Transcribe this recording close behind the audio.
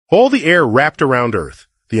All the air wrapped around Earth,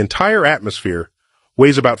 the entire atmosphere,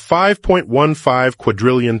 weighs about 5.15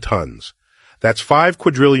 quadrillion tons. That's 5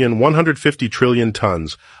 quadrillion 150 trillion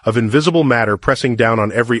tons of invisible matter pressing down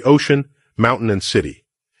on every ocean, mountain, and city.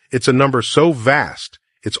 It's a number so vast,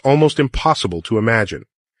 it's almost impossible to imagine.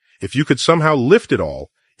 If you could somehow lift it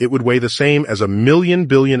all, it would weigh the same as 1,000,000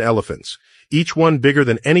 billion elephants, each one bigger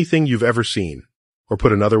than anything you've ever seen. Or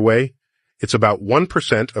put another way, it's about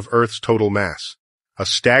 1% of Earth's total mass, a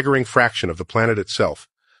staggering fraction of the planet itself,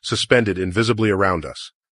 suspended invisibly around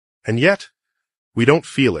us. And yet, we don't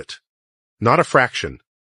feel it. Not a fraction.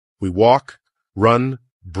 We walk, run,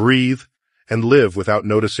 breathe, and live without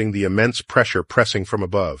noticing the immense pressure pressing from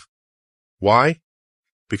above. Why?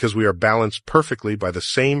 Because we are balanced perfectly by the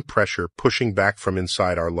same pressure pushing back from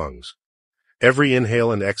inside our lungs. Every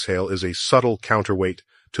inhale and exhale is a subtle counterweight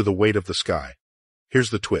to the weight of the sky. Here's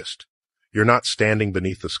the twist. You're not standing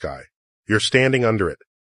beneath the sky. You're standing under it,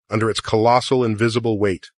 under its colossal invisible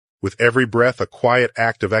weight, with every breath a quiet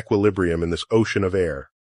act of equilibrium in this ocean of air.